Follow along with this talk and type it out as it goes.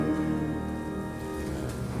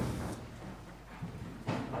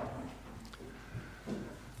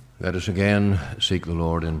Let us again seek the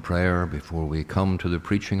Lord in prayer before we come to the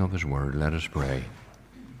preaching of His Word. Let us pray.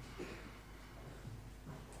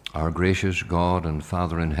 Our gracious God and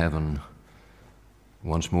Father in heaven,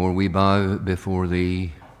 once more we bow before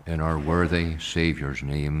Thee in our worthy Saviour's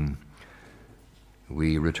name.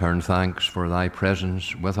 We return thanks for Thy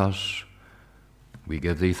presence with us. We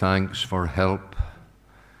give Thee thanks for help,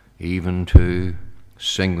 even to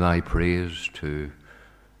sing Thy praise, to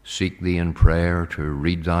seek Thee in prayer, to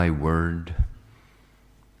read Thy word.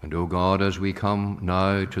 And, O God, as we come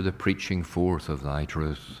now to the preaching forth of Thy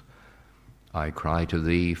truth, I cry to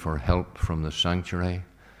Thee for help from the sanctuary.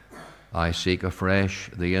 I seek afresh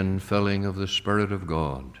the infilling of the Spirit of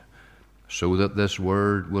God, so that this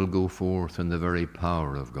word will go forth in the very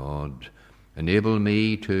power of God. Enable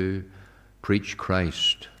me to preach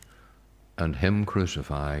Christ and Him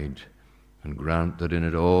crucified, and grant that in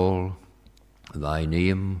it all Thy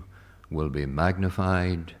name will be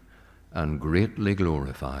magnified and greatly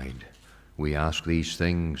glorified. We ask these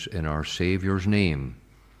things in our Saviour's name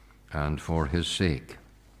and for His sake.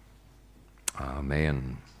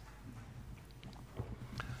 Amen.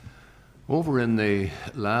 Over in the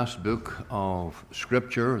last book of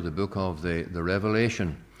Scripture, the book of the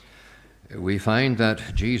Revelation, we find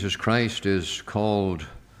that Jesus Christ is called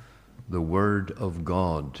the Word of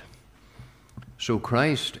God. So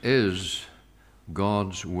Christ is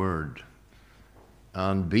God's Word.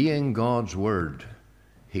 And being God's Word,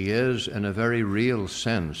 He is, in a very real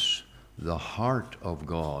sense, the heart of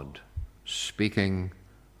God speaking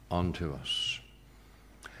unto us.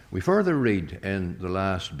 We further read in the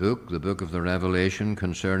last book, the book of the Revelation,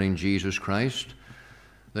 concerning Jesus Christ,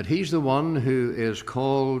 that He's the one who is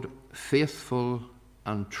called faithful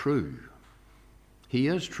and true. He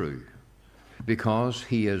is true because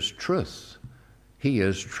He is truth. He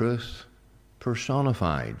is truth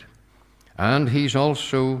personified. And He's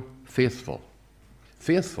also faithful.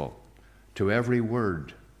 Faithful to every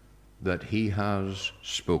word that He has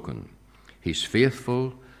spoken. He's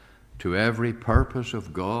faithful to every purpose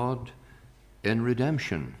of God in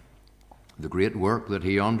redemption. The great work that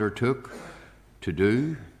He undertook to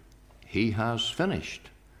do, He has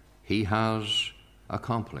finished. He has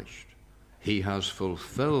accomplished. He has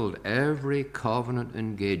fulfilled every covenant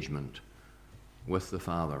engagement with the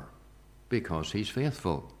Father, because He's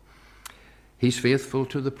faithful. He's faithful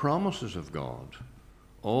to the promises of God,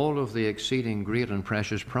 all of the exceeding great and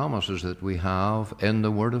precious promises that we have in the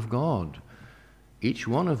Word of God. Each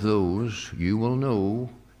one of those, you will know,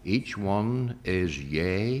 each one is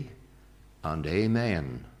yea and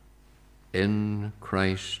amen in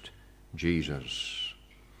Christ Jesus.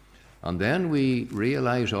 And then we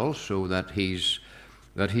realize also that He's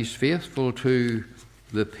faithful to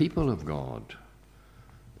the people of God,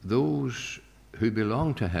 those who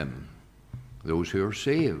belong to Him, those who are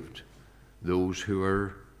saved, those who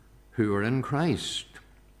are in Christ.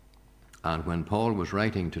 And when Paul was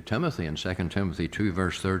writing to Timothy in 2 Timothy 2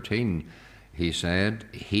 verse 13, he said,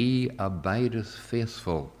 He abideth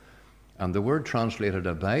faithful. And the word translated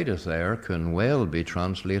abideth there can well be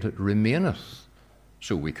translated remaineth.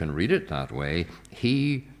 So we can read it that way.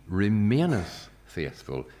 He remaineth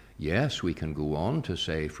faithful. Yes, we can go on to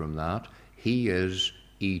say from that, He is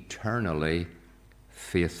eternally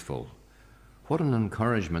faithful. What an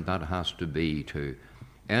encouragement that has to be to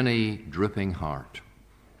any drooping heart,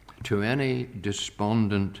 to any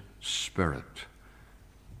despondent spirit,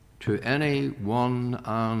 to any one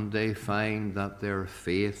and they find that their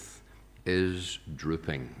faith is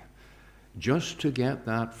drooping. Just to get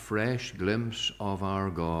that fresh glimpse of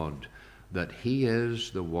our God, that He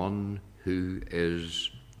is the one who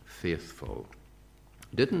is faithful.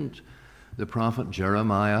 Didn't the prophet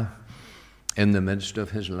Jeremiah, in the midst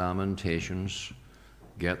of his lamentations,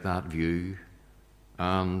 get that view?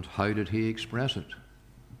 And how did he express it?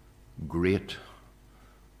 Great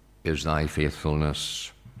is thy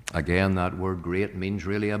faithfulness. Again, that word great means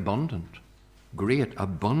really abundant. Great,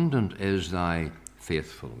 abundant is thy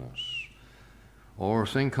faithfulness. Or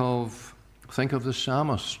think of the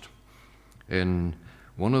psalmist in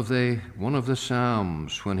one of the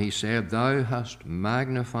Psalms when he said, Thou hast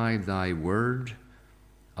magnified thy word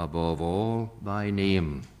above all thy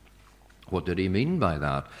name. What did he mean by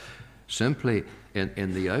that? Simply,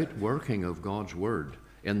 in the outworking of God's word,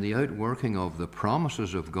 in the outworking of the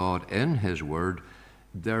promises of God in His word,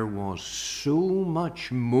 there was so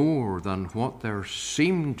much more than what there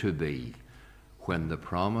seemed to be when the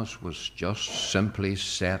promise was just simply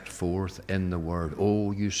set forth in the word.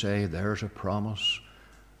 Oh, you say, there's a promise.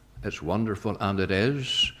 It's wonderful, and it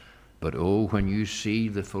is. But oh, when you see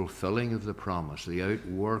the fulfilling of the promise, the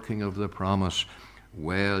outworking of the promise,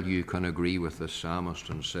 well, you can agree with the psalmist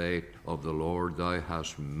and say, of the Lord, thou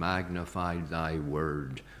hast magnified thy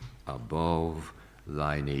word above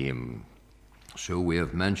thy name. So we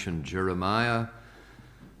have mentioned Jeremiah,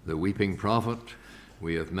 the weeping prophet.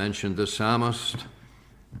 We have mentioned the psalmist.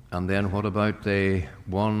 And then what about the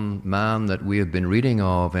one man that we have been reading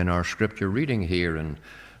of in our scripture reading here in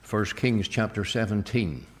 1 Kings chapter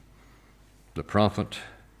 17, the prophet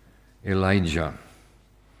Elijah.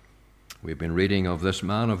 We've been reading of this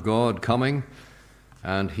man of God coming,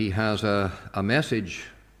 and he has a message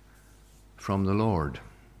from the Lord.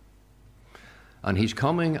 And he's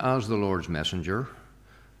coming as the Lord's messenger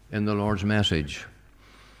in the Lord's message.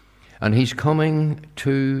 And he's coming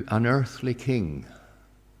to an earthly king.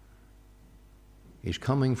 He's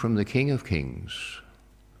coming from the King of Kings.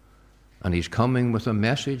 And he's coming with a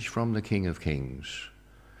message from the King of Kings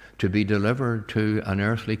to be delivered to an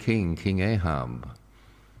earthly king, King Ahab.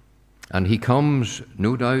 And he comes,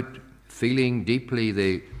 no doubt, feeling deeply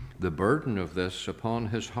the burden of this upon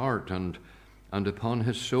his heart and upon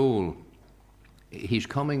his soul. He's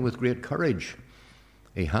coming with great courage.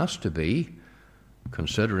 He has to be,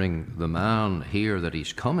 considering the man here that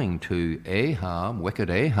he's coming to, Ahab, wicked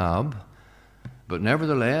Ahab. But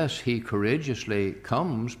nevertheless, he courageously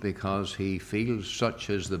comes because he feels such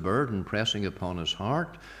is the burden pressing upon his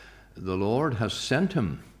heart. The Lord has sent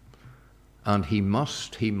him. And he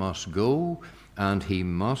must go, and he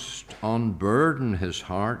must unburden his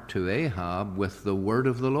heart to Ahab with the word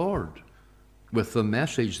of the Lord, with the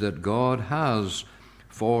message that God has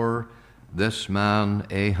for this man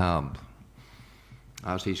Ahab.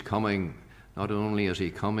 As he's coming, not only is he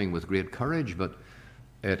coming with great courage, but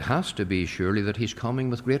it has to be surely that he's coming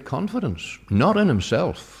with great confidence, not in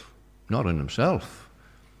himself,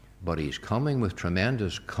 but he's coming with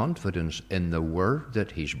tremendous confidence in the word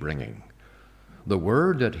that he's bringing. The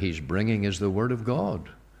word that he's bringing is the word of God.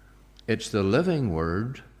 It's the living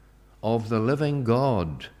word of the living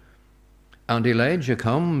God. And Elijah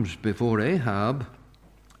comes before Ahab,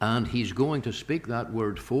 and he's going to speak that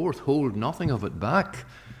word forth, hold nothing of it back.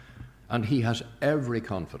 And he has every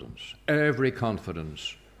confidence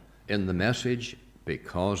in the message,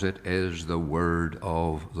 because it is the word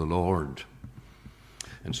of the Lord.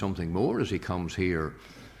 And something more as he comes here.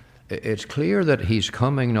 It's clear that he's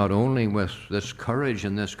coming not only with this courage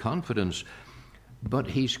and this confidence, but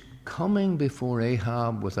he's coming before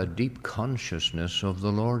Ahab with a deep consciousness of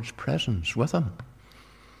the Lord's presence with him.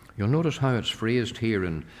 You'll notice how it's phrased here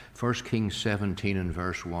in 1 Kings 17 and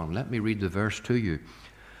verse 1. Let me read the verse to you.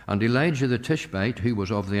 And Elijah the Tishbite, who was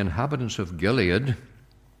of the inhabitants of Gilead,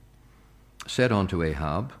 said unto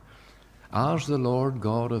Ahab, As the Lord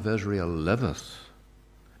God of Israel liveth,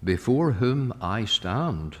 before whom I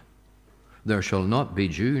stand, there shall not be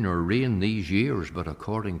dew nor rain these years, but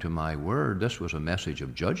according to my word. This was a message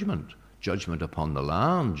of judgment. Judgment upon the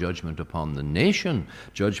land, judgment upon the nation,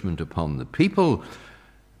 judgment upon the people.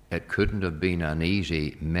 It couldn't have been an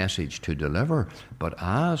easy message to deliver, but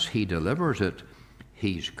as he delivers it,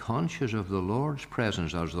 he's conscious of the Lord's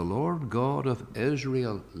presence. As the Lord God of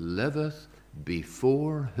Israel liveth,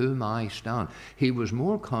 before whom I stand. He was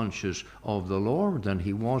more conscious of the Lord than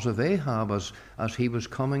he was of Ahab as he was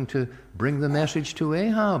coming to bring the message to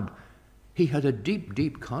Ahab. He had a deep,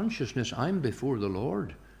 deep consciousness. I'm before the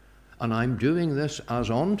Lord, and I'm doing this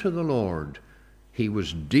as unto the Lord. He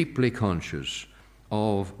was deeply conscious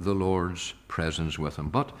of the Lord's presence with him.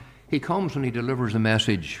 But he comes and he delivers the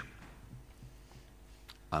message.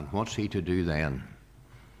 And what's he to do then?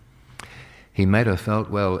 He might have felt,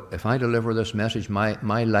 well, if I deliver this message,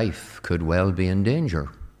 my life could well be in danger.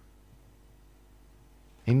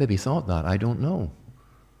 He maybe thought that, I don't know.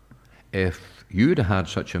 If you'd had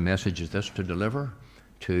such a message as this to deliver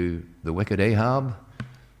to the wicked Ahab,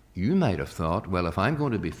 you might have thought, well, if I'm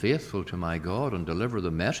going to be faithful to my God and deliver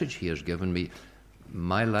the message he has given me,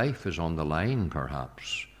 my life is on the line,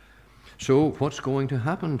 perhaps. So what's going to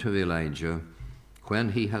happen to Elijah when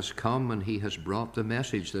he has come and he has brought the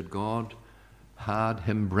message that God had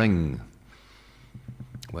him bring?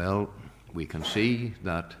 Well, we can see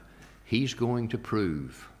that he's going to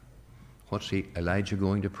prove. What's Elijah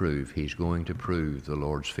going to prove? He's going to prove the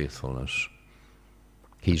Lord's faithfulness.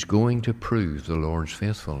 He's going to prove the Lord's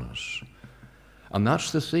faithfulness. And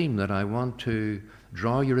that's the theme that I want to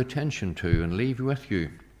draw your attention to and leave with you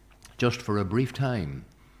just for a brief time.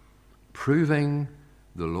 Proving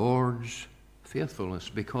the Lord's faithfulness,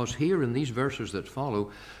 because here in these verses that follow,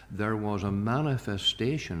 there was a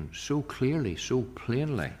manifestation so clearly, so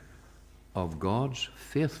plainly of God's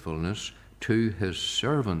faithfulness to his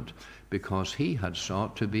servant, because he had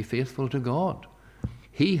sought to be faithful to God.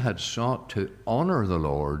 He had sought to honor the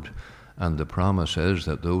Lord And the promise is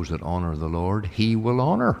that those that honor the Lord, he will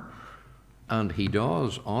honor. And he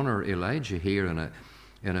does honor Elijah here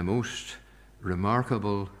in a most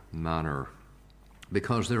remarkable manner.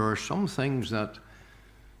 Because there are some things that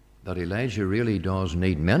Elijah really does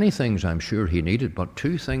need. Many things I'm sure he needed, but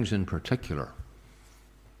two things in particular.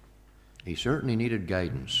 He certainly needed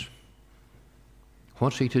guidance.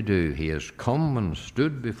 What's he to do? He has come and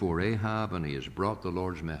stood before Ahab, and he has brought the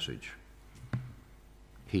Lord's message.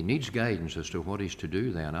 He needs guidance as to what he's to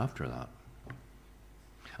do then after that.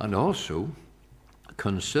 And also,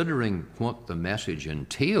 considering what the message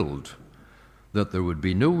entailed, that there would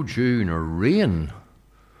be no dew nor rain,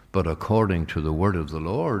 but according to the word of the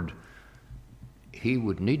Lord, he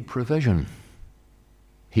would need provision.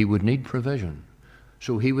 He would need provision.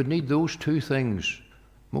 So he would need those two things,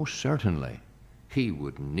 most certainly. He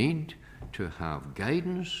would need to have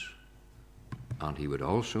guidance, and he would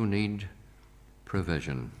also need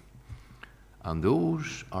provision. And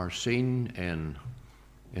those are seen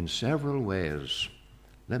in several ways.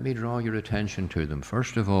 Let me draw your attention to them.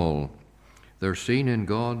 First of all, they're seen in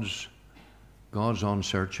God's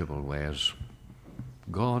unsearchable ways.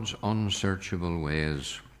 God's unsearchable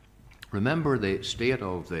ways. Remember the state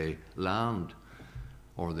of the land,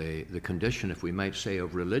 or the condition, if we might say,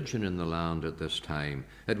 of religion in the land at this time.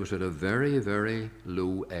 It was at a very, very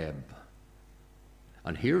low ebb.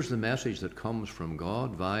 And here's the message that comes from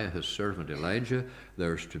God via his servant Elijah.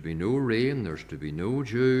 There's to be no rain, there's to be no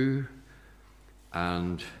dew.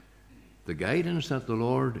 And the guidance that the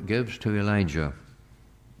Lord gives to Elijah,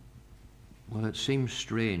 well, it seems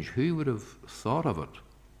strange. Who would have thought of it?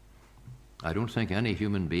 I don't think any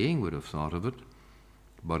human being would have thought of it,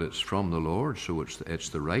 but it's from the Lord, so it's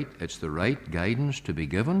the right guidance to be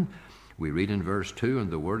given. We read in verse 2, and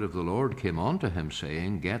the word of the Lord came unto him,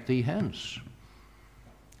 saying, Get thee hence,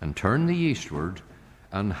 and turn thee eastward,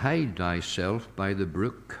 and hide thyself by the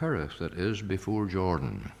brook Curran that is before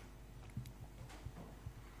Jordan.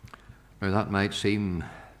 Now that might seem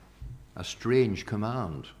a strange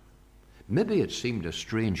command. Maybe it seemed a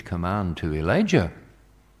strange command to Elijah.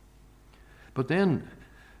 But then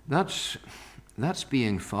that's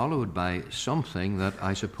being followed by something that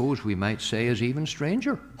I suppose we might say is even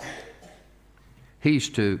stranger. He's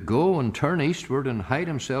to go and turn eastward and hide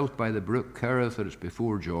himself by the brook Curran that is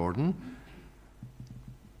before Jordan.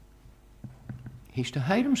 He's to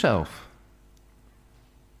hide himself.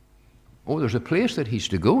 Oh, there's a place that he's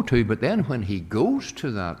to go to, but then when he goes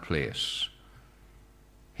to that place,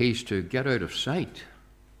 he's to get out of sight.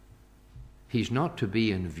 He's not to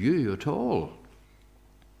be in view at all.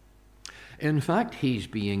 In fact, he's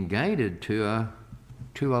being guided to a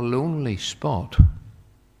lonely spot.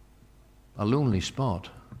 A lonely spot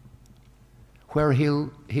where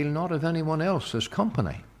he'll not have anyone else as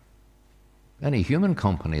company, any human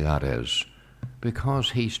company, that is, because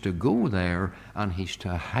he's to go there and he's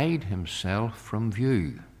to hide himself from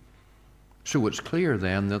view. So it's clear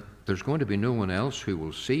then that there's going to be no one else who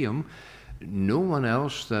will see him, no one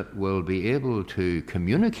else that will be able to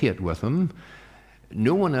communicate with him,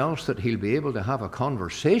 no one else that he'll be able to have a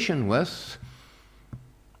conversation with.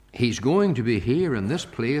 He's going to be here in this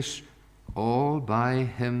place all by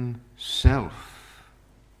himself.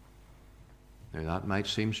 Now that might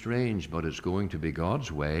seem strange, but it's going to be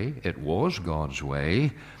God's way. It was God's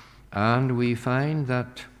way. And we find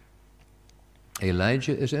that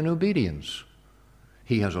Elijah is in obedience.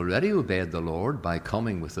 He has already obeyed the Lord by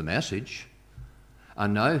coming with the message,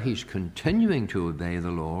 and now he's continuing to obey the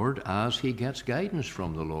Lord as he gets guidance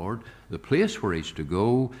from the Lord, the place where he's to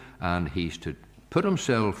go, and he's to put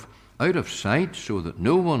himself out of sight so that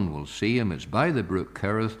no one will see him. It's by the brook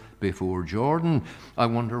Curran before Jordan. I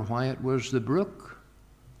wonder why it was the brook.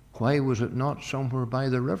 Why was it not somewhere by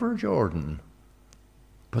the river Jordan?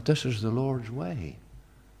 But this is the Lord's way.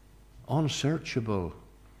 Unsearchable,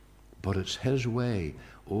 but it's his way.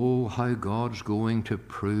 Oh, how God's going to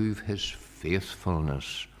prove his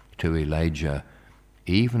faithfulness to Elijah,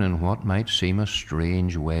 even in what might seem a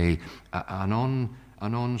strange way, an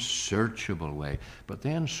unsearchable way. But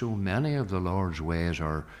then so many of the Lord's ways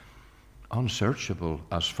are unsearchable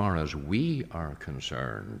as far as we are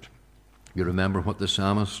concerned. You remember what the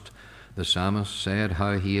psalmist said,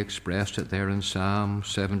 how he expressed it there in Psalm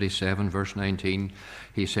 77, verse 19.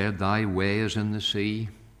 He said, Thy way is in the sea,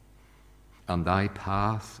 and thy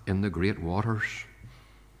path in the great waters,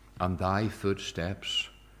 and thy footsteps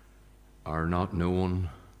are not known.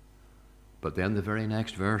 But then the very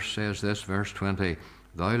next verse says this, verse 20,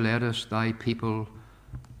 Thou leddest thy people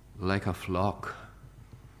like a flock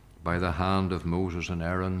by the hand of Moses and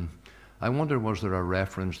Aaron. I wonder, was there a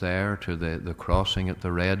reference there to the crossing at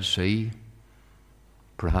the Red Sea?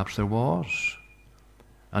 Perhaps there was.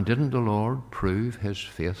 And didn't the Lord prove his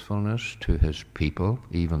faithfulness to his people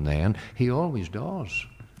even then? He always does.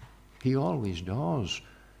 He always does.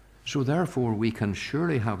 So therefore we can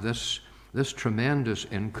surely have this tremendous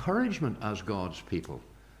encouragement as God's people,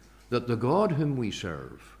 that the God whom we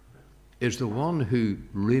serve is the one who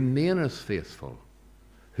remaineth faithful,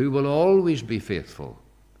 who will always be faithful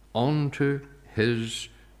unto his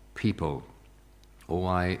people. Oh,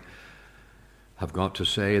 I have got to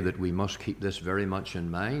say that we must keep this very much in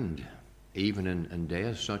mind, even in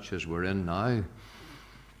days such as we're in now.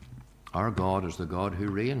 Our God is the God who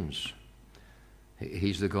reigns.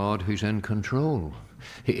 He's the God who's in control.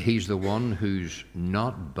 He's the one who's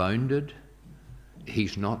not bounded.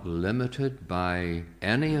 He's not limited by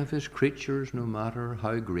any of his creatures, no matter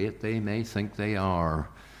how great they may think they are.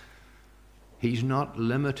 He's not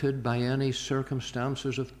limited by any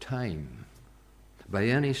circumstances of time, by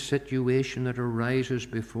any situation that arises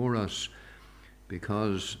before us,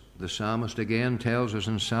 because the psalmist again tells us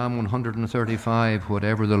in Psalm 135,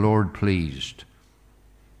 whatever the Lord pleased,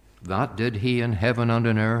 that did he in heaven and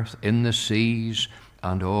in earth, in the seas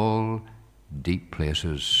and all deep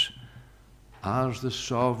places. As the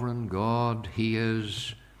sovereign God he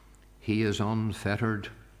is unfettered.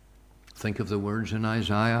 Think of the words in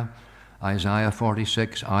Isaiah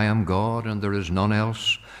 46, I am God and there is none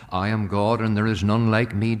else. I am God and there is none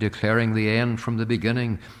like me, declaring the end from the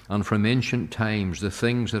beginning and from ancient times, the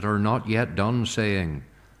things that are not yet done, saying,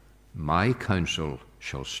 my counsel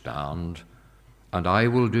shall stand, and I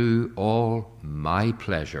will do all my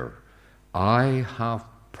pleasure. I have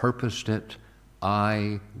purposed it,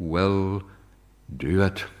 I will do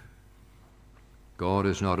it. God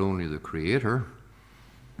is not only the creator,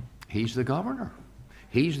 he's the governor.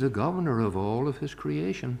 He's the governor of all of his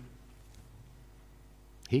creation.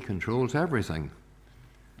 He controls everything.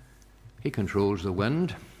 He controls the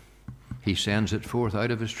wind. He sends it forth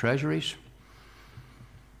out of his treasuries.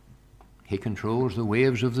 He controls the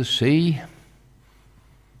waves of the sea.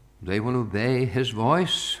 They will obey his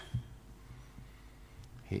voice.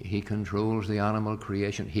 He controls the animal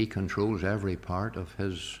creation. He controls every part of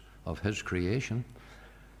his creation.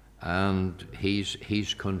 And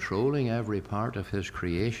he's controlling every part of his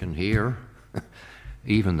creation here,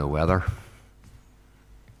 even the weather.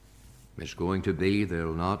 It's going to be,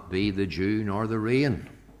 there'll not be the dew nor the rain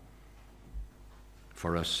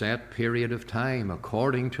for a set period of time,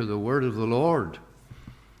 according to the word of the Lord.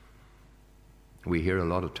 We hear a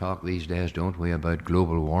lot of talk these days, don't we, about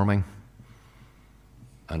global warming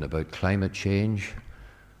and about climate change.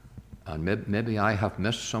 And maybe I have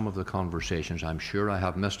missed some of the conversations. I'm sure I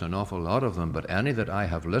have missed an awful lot of them, but any that I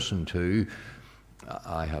have listened to,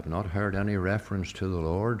 I have not heard any reference to the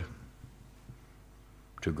Lord,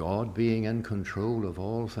 to God being in control of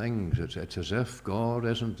all things. It's as if God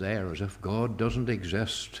isn't there, as if God doesn't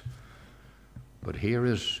exist. But here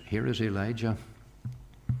is Elijah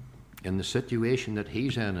in the situation that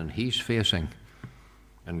he's in and he's facing,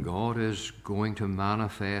 and God is going to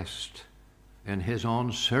manifest in his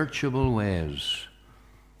unsearchable ways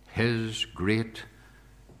his great,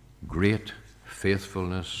 great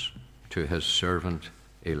faithfulness to his servant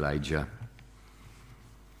Elijah.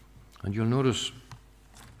 And you'll notice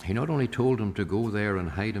he not only told him to go there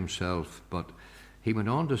and hide himself, but he went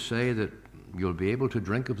on to say that you'll be able to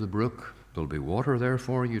drink of the brook. There'll be water there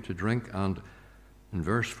for you to drink. And in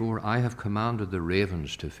verse 4, I have commanded the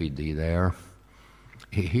ravens to feed thee there.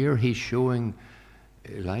 Here he's showing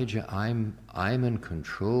Elijah, I'm in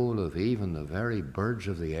control of even the very birds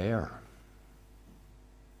of the air.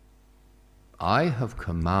 I have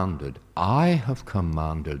commanded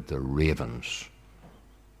the ravens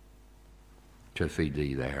to feed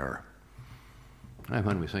thee there. Now,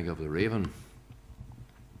 when we think of the raven,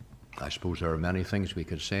 I suppose there are many things we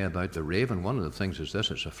could say about the raven. One of the things is this: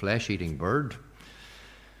 it's a flesh-eating bird.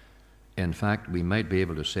 In fact, we might be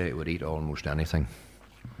able to say it would eat almost anything,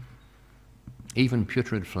 even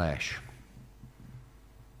putrid flesh.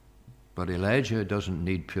 But Elijah doesn't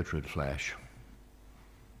need putrid flesh.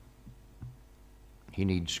 He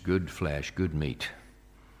needs good flesh, good meat.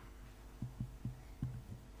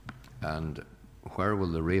 And where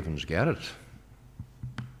will the ravens get it?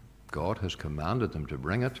 God has commanded them to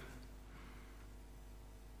bring it.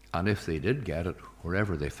 And if they did get it,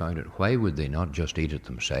 wherever they found it, why would they not just eat it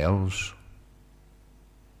themselves?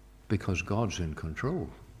 Because God's in control.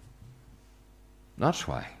 That's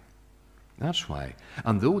why. That's why.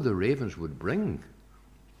 And though the ravens would bring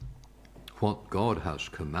what God has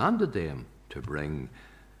commanded them to bring,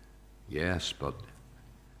 yes, but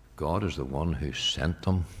God is the one who sent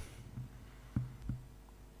them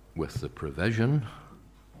with the provision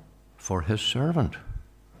for his servant.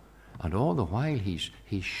 And all the while he's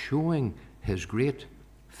showing his great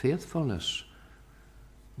faithfulness.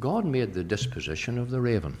 God made the disposition of the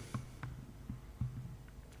raven.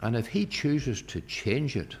 And if he chooses to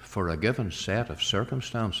change it for a given set of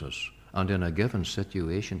circumstances and in a given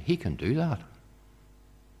situation, he can do that.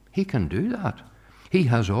 He can do that. He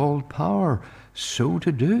has all power so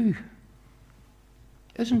to do.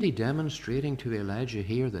 Isn't he demonstrating to Elijah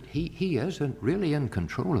here that he isn't really in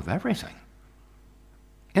control of everything?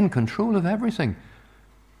 In control of everything.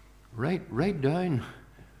 Right down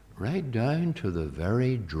to the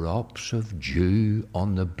very drops of dew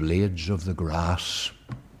on the blades of the grass.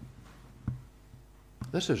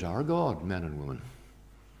 This is our God, men and women.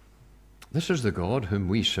 This is the God whom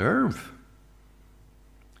we serve.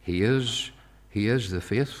 He is the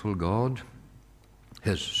faithful God.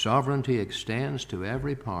 His sovereignty extends to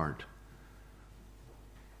every part.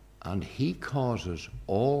 And he causes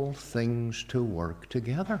all things to work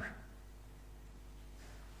together.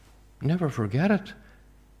 Never forget it.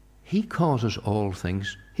 He causes all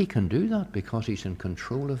things. He can do that because he's in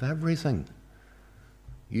control of everything.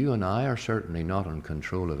 You and I are certainly not in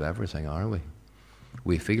control of everything, are we?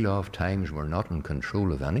 We feel oft times we're not in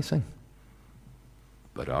control of anything.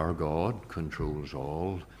 But our God controls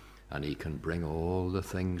all, and he can bring all the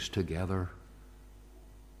things together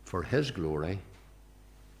for his glory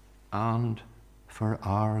and for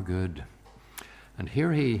our good. And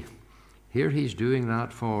here he's doing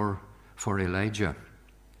that for Elijah.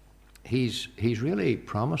 He's really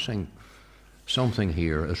promising something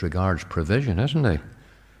here as regards provision, isn't he?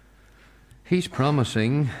 He's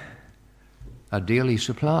promising a daily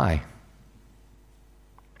supply.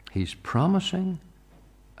 He's promising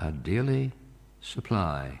a daily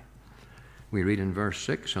supply. We read in verse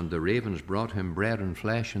 6, and the ravens brought him bread and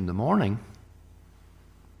flesh in the morning,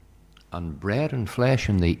 and bread and flesh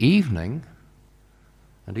in the evening,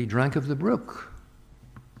 and he drank of the brook.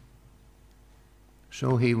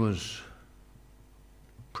 So he was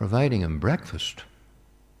providing him breakfast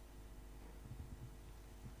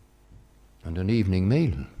and an evening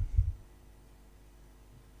meal.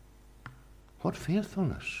 What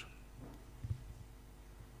faithfulness!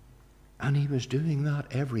 And he was doing that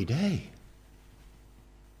every day.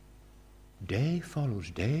 Day follows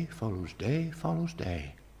day, follows day, follows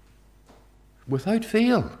day. Without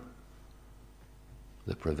fail.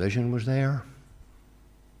 The provision was there.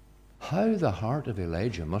 How the heart of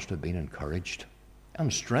Elijah must have been encouraged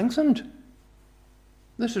and strengthened.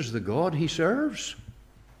 This is the God he serves.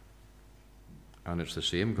 And it's the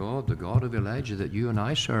same God, the God of Elijah, that you and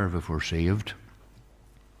I serve if we're saved.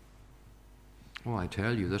 Oh, I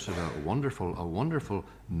tell you, this is a wonderful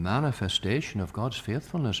manifestation of God's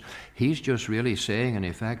faithfulness. He's just really saying, in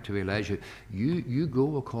effect, to Elijah, you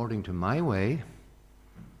go according to my way,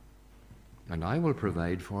 and I will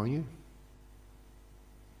provide for you.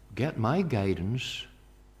 Get my guidance,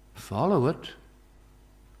 follow it,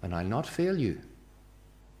 and I'll not fail you.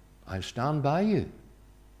 I'll stand by you.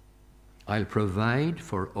 I'll provide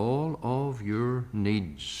for all of your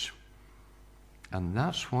needs. And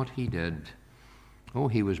that's what he did. Oh,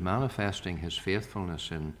 he was manifesting his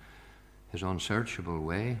faithfulness in his unsearchable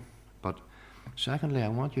way. But secondly, I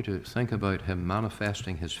want you to think about him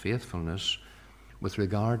manifesting his faithfulness with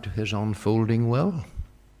regard to his unfolding will.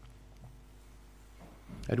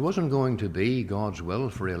 It wasn't going to be God's will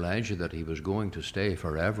for Elijah that he was going to stay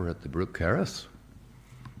forever at the brook Cherith.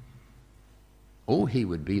 Oh, he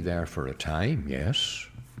would be there for a time, yes,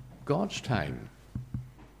 God's time.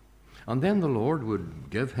 And then the Lord would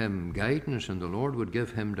give him guidance and the Lord would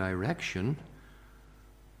give him direction.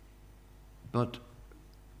 But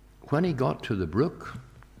when he got to the brook,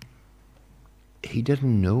 he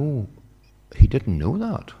didn't know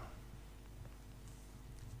that.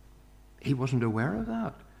 He wasn't aware of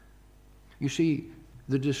that. You see,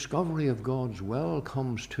 the discovery of God's will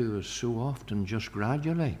comes to us so often just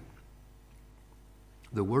gradually.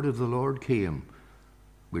 The word of the Lord came.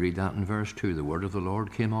 We read that in verse 2. The word of the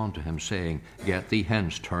Lord came unto him, saying, Get thee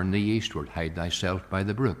hence, turn thee eastward, hide thyself by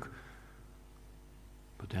the brook.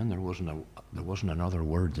 But then there wasn't another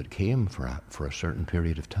word that came for a certain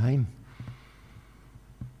period of time.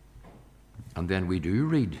 And then we do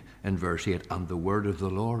read in verse 8, and the word of the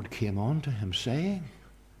Lord came unto him, saying,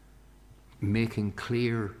 making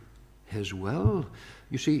clear his will.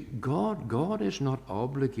 You see, God is not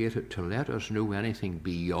obligated to let us know anything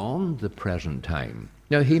beyond the present time.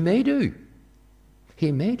 Now, he may do,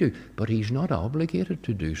 but he's not obligated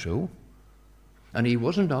to do so. And he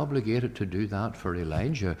wasn't obligated to do that for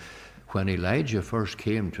Elijah. When Elijah first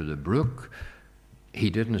came to the brook, He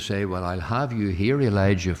didn't say, well, I'll have you here,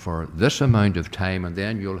 Elijah, for this amount of time, and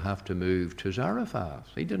then you'll have to move to Zarephath.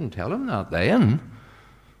 He didn't tell him that then.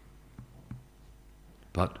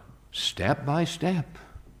 But step by step,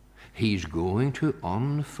 he's going to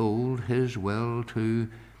unfold his will to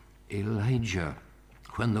Elijah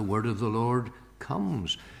when the word of the Lord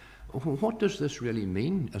comes. What does this really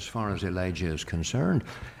mean as far as Elijah is concerned?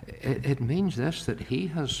 It means this, that he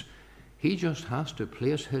just has to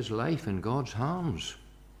place his life in God's hands.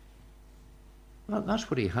 Well, that's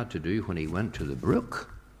what he had to do when he went to the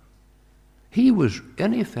brook. He was,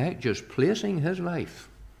 in effect, just placing his life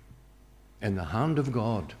in the hand of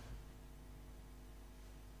God.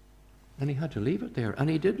 And he had to leave it there. And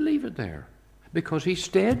he did leave it there, because he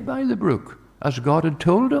stayed by the brook, as God had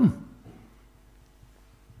told him.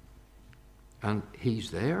 And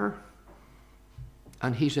he's there,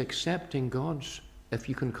 and he's accepting God's, if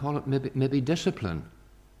you can call it maybe discipline,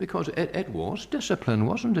 because it was discipline,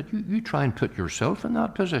 wasn't it? You try and put yourself in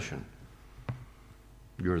that position.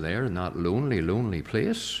 You're there in that lonely, lonely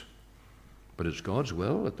place, but it's God's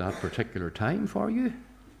will at that particular time for you.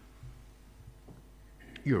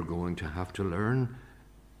 You're going to have to learn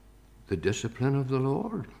the discipline of the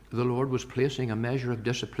Lord. The Lord was placing a measure of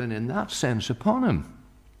discipline in that sense upon him.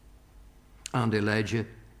 And Elijah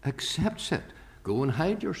accepts it. Go and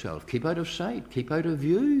hide yourself. Keep out of sight. Keep out of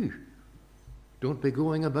view. Don't be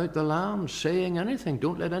going about the land saying anything.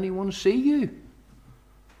 Don't let anyone see you.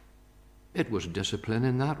 It was discipline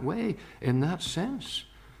in that way, in that sense.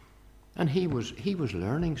 And he was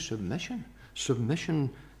learning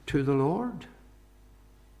submission to the Lord.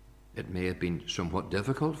 It may have been somewhat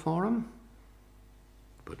difficult for him,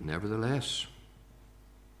 but nevertheless,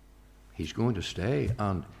 he's going to stay,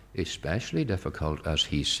 and especially difficult as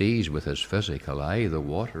he sees with his physical eye the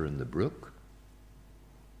water in the brook,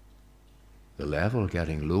 the level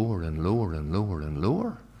getting lower and lower and lower and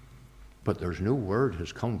lower. But there's no word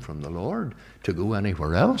has come from the Lord to go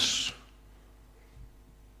anywhere else.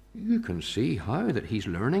 You can see how that he's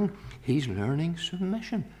learning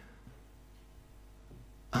submission.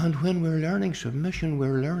 And when we're learning submission,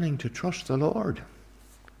 we're learning to trust the Lord,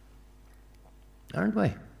 aren't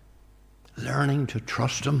we? Learning to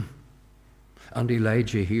trust him. And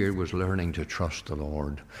Elijah here was learning to trust the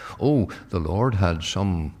Lord. Oh, the Lord had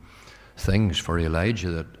some things for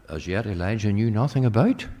Elijah that as yet Elijah knew nothing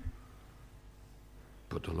about.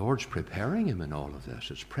 But the Lord's preparing him in all of this.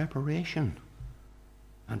 It's preparation.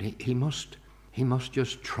 And he must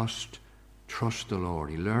just trust the Lord.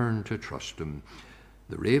 He learned to trust him.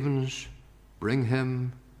 The ravens bring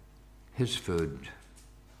him his food.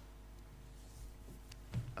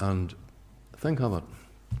 And think of it.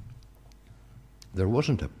 There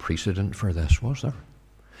wasn't a precedent for this, was there?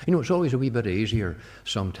 You know, it's always a wee bit easier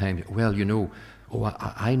sometimes. Well, you know,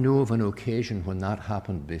 I know of an occasion when that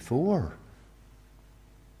happened before.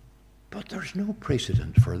 But there's no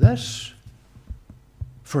precedent for this.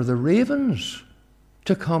 For the ravens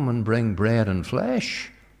to come and bring bread and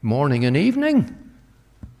flesh morning and evening.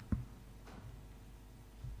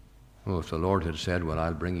 Well, if the Lord had said, well,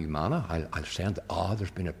 I'll bring you manna, I'll send, there's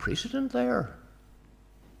been a precedent there.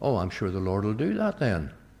 Oh, I'm sure the Lord will do that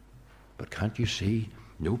then. But can't you see?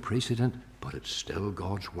 No precedent, but it's still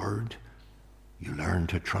God's word. You learn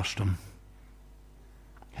to trust him.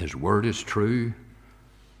 His word is true.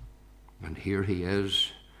 And here he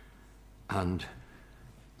is. And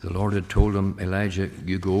the Lord had told him, Elijah,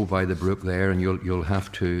 you go by the brook there and you'll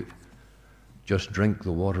have to just drink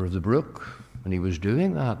the water of the brook. And he was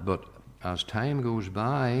doing that, but as time goes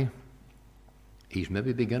by, he's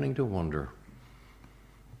maybe beginning to wonder,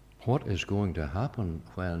 what is going to happen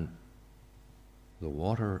when the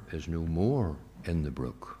water is no more in the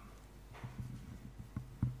brook?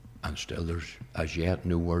 And still there's as yet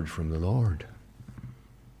no word from the Lord.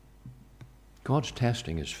 God's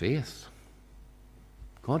testing his faith.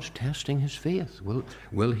 God's testing his faith.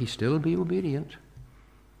 Will he still be obedient?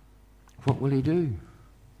 What will he do?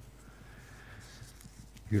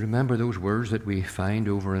 You remember those words that we find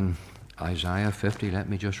over in Isaiah 50? Let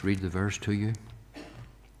me just read the verse to you.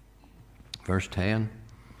 Verse 10.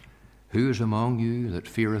 Who is among you that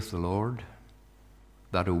feareth the Lord,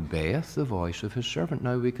 that obeyeth the voice of his servant?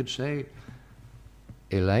 Now we could say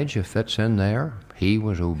Elijah fits in there. He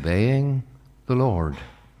was obeying the Lord.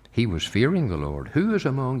 He was fearing the Lord. Who is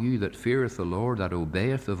among you that feareth the Lord, that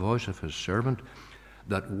obeyeth the voice of his servant,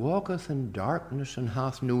 that walketh in darkness and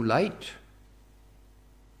hath no light?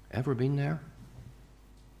 Ever been there?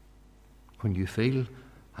 When you feel,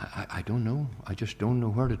 I don't know, I just don't know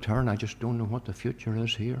where to turn, I just don't know what the future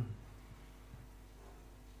is here.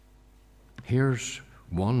 Here's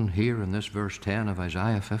one here in this verse 10 of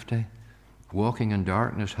Isaiah 50. walking in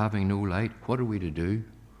darkness, having no light. What are we to do?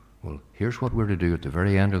 Well, here's what we're to do at the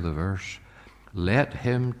very end of the verse. Let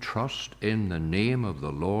him trust in the name of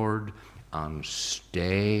the Lord and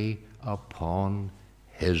stay upon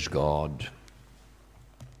his God.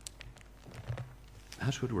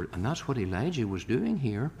 That's what Elijah was doing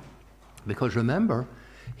here. Because remember,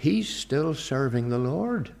 he's still serving the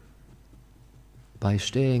Lord by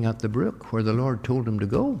staying at the brook where the Lord told him to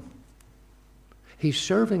go. He's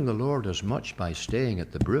serving the Lord as much by staying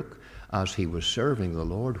at the brook as he was serving the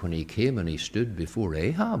Lord when he came and he stood before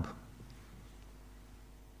Ahab.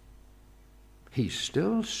 He's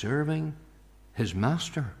still serving his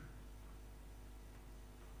master.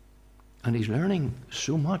 And he's learning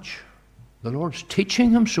so much. The Lord's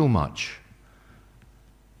teaching him so much.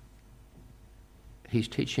 He's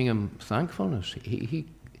teaching him thankfulness.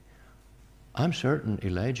 I'm certain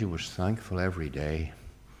Elijah was thankful every day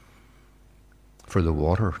for the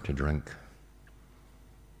water to drink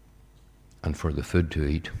and for the food to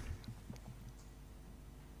eat.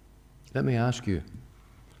 Let me ask you,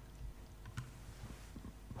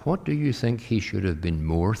 what do you think he should have been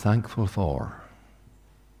more thankful for?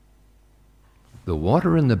 The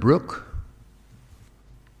water in the brook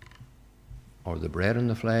or the bread and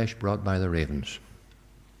the flesh brought by the ravens?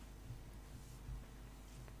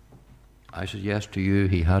 I suggest to you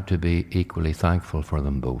he had to be equally thankful for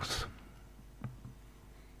them both.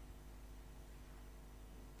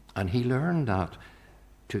 And he learned that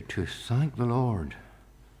to thank the Lord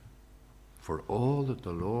for all that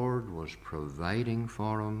the Lord was providing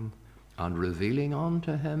for him and revealing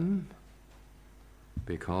unto him,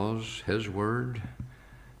 because his word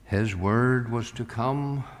was to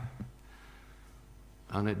come,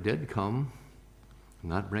 and it did come.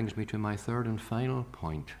 And that brings me to my third and final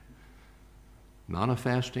point.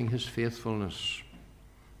 Manifesting his faithfulness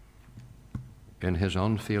in his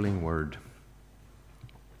unfailing word.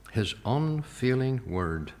 His unfailing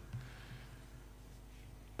word.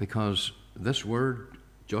 Because this word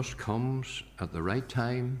just comes at the right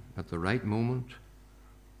time, at the right moment,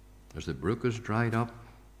 as the brook is dried up.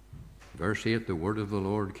 Verse 8, the word of the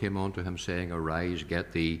Lord came unto him, saying, Arise,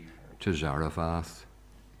 get thee to Zarephath.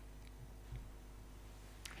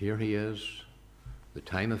 Here he is, the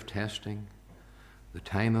time of testing, the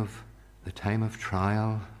time of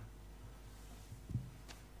trial.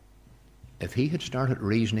 If he had started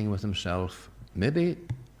reasoning with himself, maybe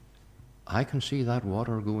I can see that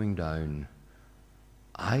water going down.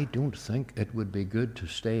 I don't think it would be good to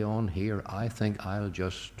stay on here. I think I'll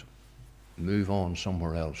just move on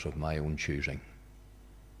somewhere else of my own choosing.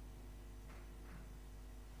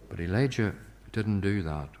 But Elijah didn't do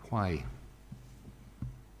that. Why?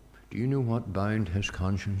 Do you know what bound his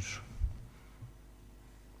conscience?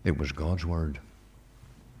 It was God's word.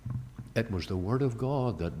 It was the word of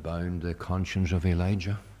God that bound the conscience of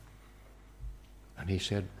Elijah. And he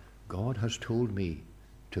said, God has told me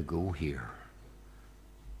to go here.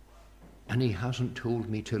 And he hasn't told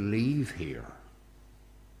me to leave here.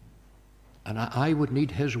 And I would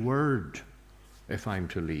need his word if I'm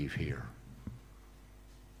to leave here.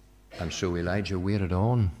 And so Elijah waited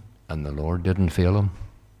on, and the Lord didn't fail him.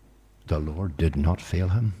 The Lord did not fail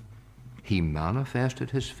him. He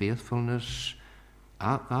manifested his faithfulness.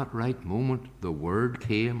 At that right moment, the word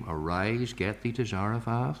came, Arise, get thee to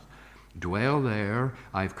Zarephath. Dwell there.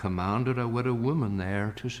 I've commanded a widow woman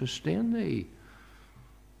there to sustain thee.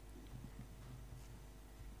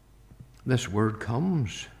 This word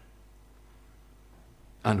comes.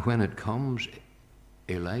 And when it comes,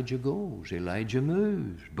 Elijah goes. Elijah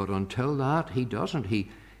moves. But until that, he doesn't.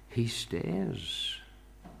 He stays.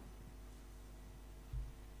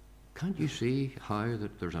 Can't you see how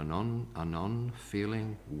that there's an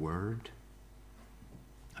unfailing word?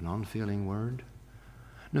 An unfailing word?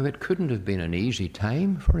 No, it couldn't have been an easy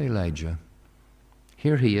time for Elijah.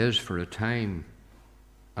 Here he is for a time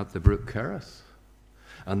at the brook Curran.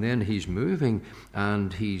 And then he's moving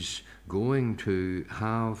and he's going to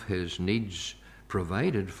have his needs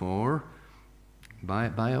provided for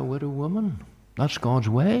by a widow woman. That's God's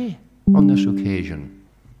way on this occasion.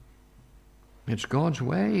 It's God's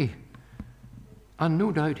way. And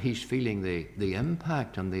no doubt he's feeling the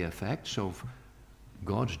impact and the effects of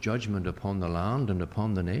God's judgment upon the land and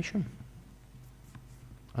upon the nation.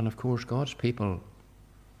 And of course, God's people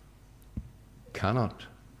cannot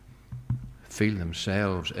feel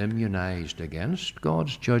themselves immunized against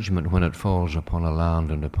God's judgment when it falls upon a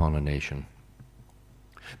land and upon a nation.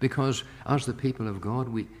 Because as the people of God,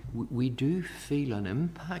 we do feel an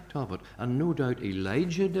impact of it. And no doubt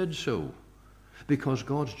Elijah did so, because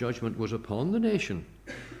God's judgment was upon the nation.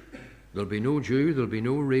 There'll be no dew, there'll be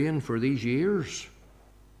no rain for these years.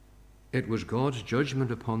 It was God's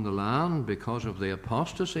judgment upon the land because of the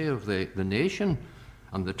apostasy of the nation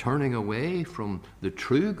and the turning away from the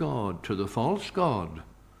true God to the false God.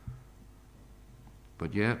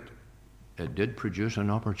 But yet, it did produce an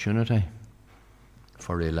opportunity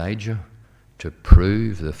for Elijah to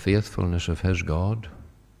prove the faithfulness of his God.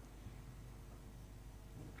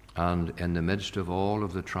 And in the midst of all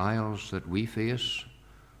of the trials that we face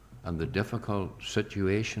and the difficult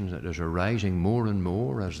situations that is arising more and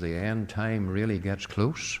more as the end time really gets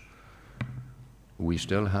close, we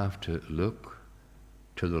still have to look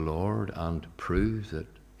to the Lord and prove that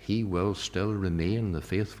He will still remain the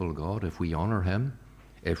faithful God if we honor Him,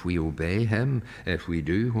 if we obey Him, if we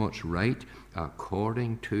do what's right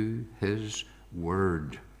according to His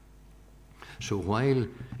word. So while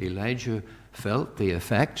Elijah felt the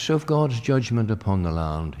effects of God's judgment upon the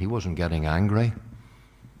land, he wasn't getting angry.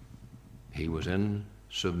 He was in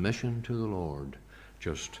submission to the Lord,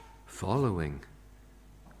 just following.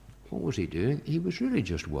 What was he doing? He was really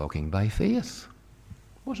just walking by faith,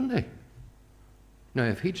 wasn't he? Now,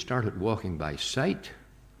 if he'd started walking by sight,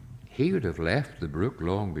 he would have left the brook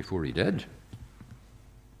long before he did.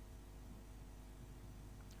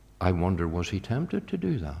 I wonder, was he tempted to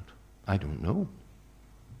do that? I don't know.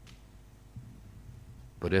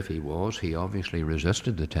 But if he was, he obviously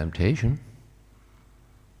resisted the temptation.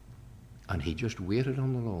 And he just waited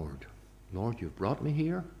on the Lord. Lord, you've brought me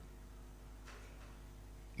here.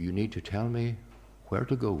 You need to tell me where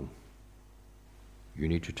to go. You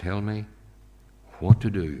need to tell me what to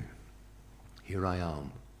do. Here I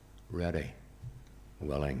am, ready,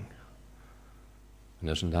 willing. And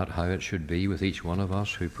isn't that how it should be with each one of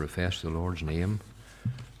us who profess the Lord's name?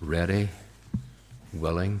 Ready,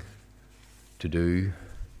 willing to do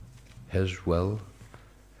His will,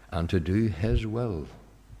 and to do His will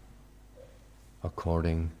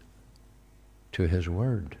according to His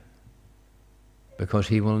word. Because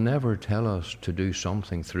He will never tell us to do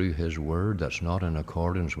something through His word that's not in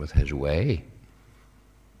accordance with His way.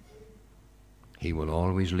 He will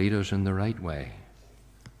always lead us in the right way.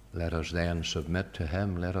 Let us then submit to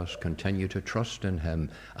Him. Let us continue to trust in Him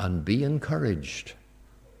and be encouraged.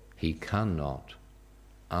 He cannot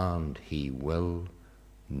and He will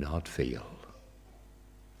not fail.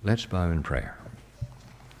 Let's bow in prayer.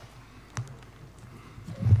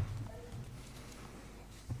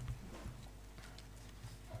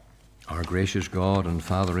 Our gracious God and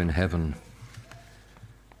Father in heaven,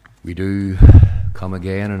 we do come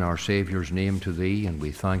again in our Saviour's name to Thee, and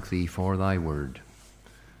we thank Thee for Thy word.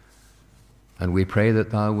 And we pray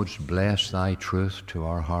that Thou wouldst bless Thy truth to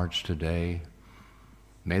our hearts today.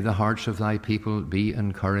 May the hearts of Thy people be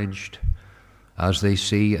encouraged as they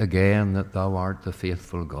see again that Thou art the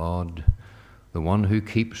faithful God, the one who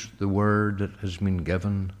keeps the word that has been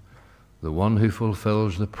given, the one who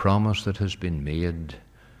fulfills the promise that has been made.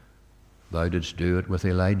 Thou didst do it with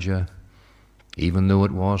Elijah, even though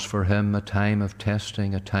it was for him a time of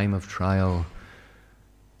testing, a time of trial.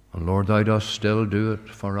 And Lord, Thou dost still do it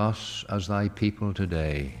for us as Thy people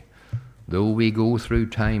today. Though we go through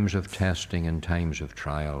times of testing and times of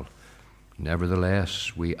trial,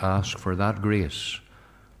 nevertheless we ask for that grace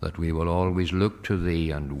that we will always look to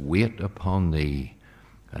Thee and wait upon Thee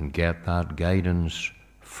and get that guidance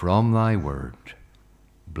from Thy word.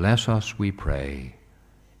 Bless us, we pray,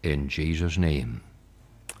 in Jesus' name.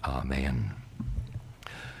 Amen.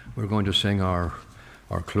 We're going to sing our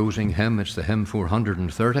closing hymn. It's the hymn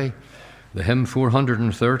 430. The hymn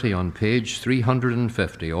 430 on page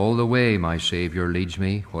 350. All the way my Saviour leads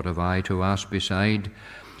me, what have I to ask beside?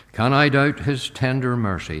 Can I doubt His tender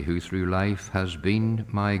mercy, who through life has been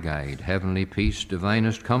my guide? Heavenly peace,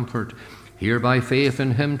 divinest comfort, here by faith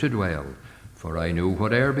in Him to dwell. For I know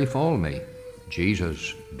whate'er befall me,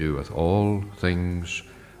 Jesus doeth all things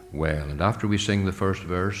well. And after we sing the first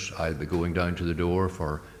verse, I'll be going down to the door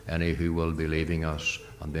for any who will be leaving us,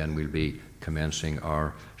 and then we'll be commencing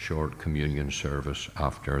our short communion service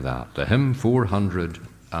after that. The hymn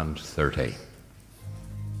 430.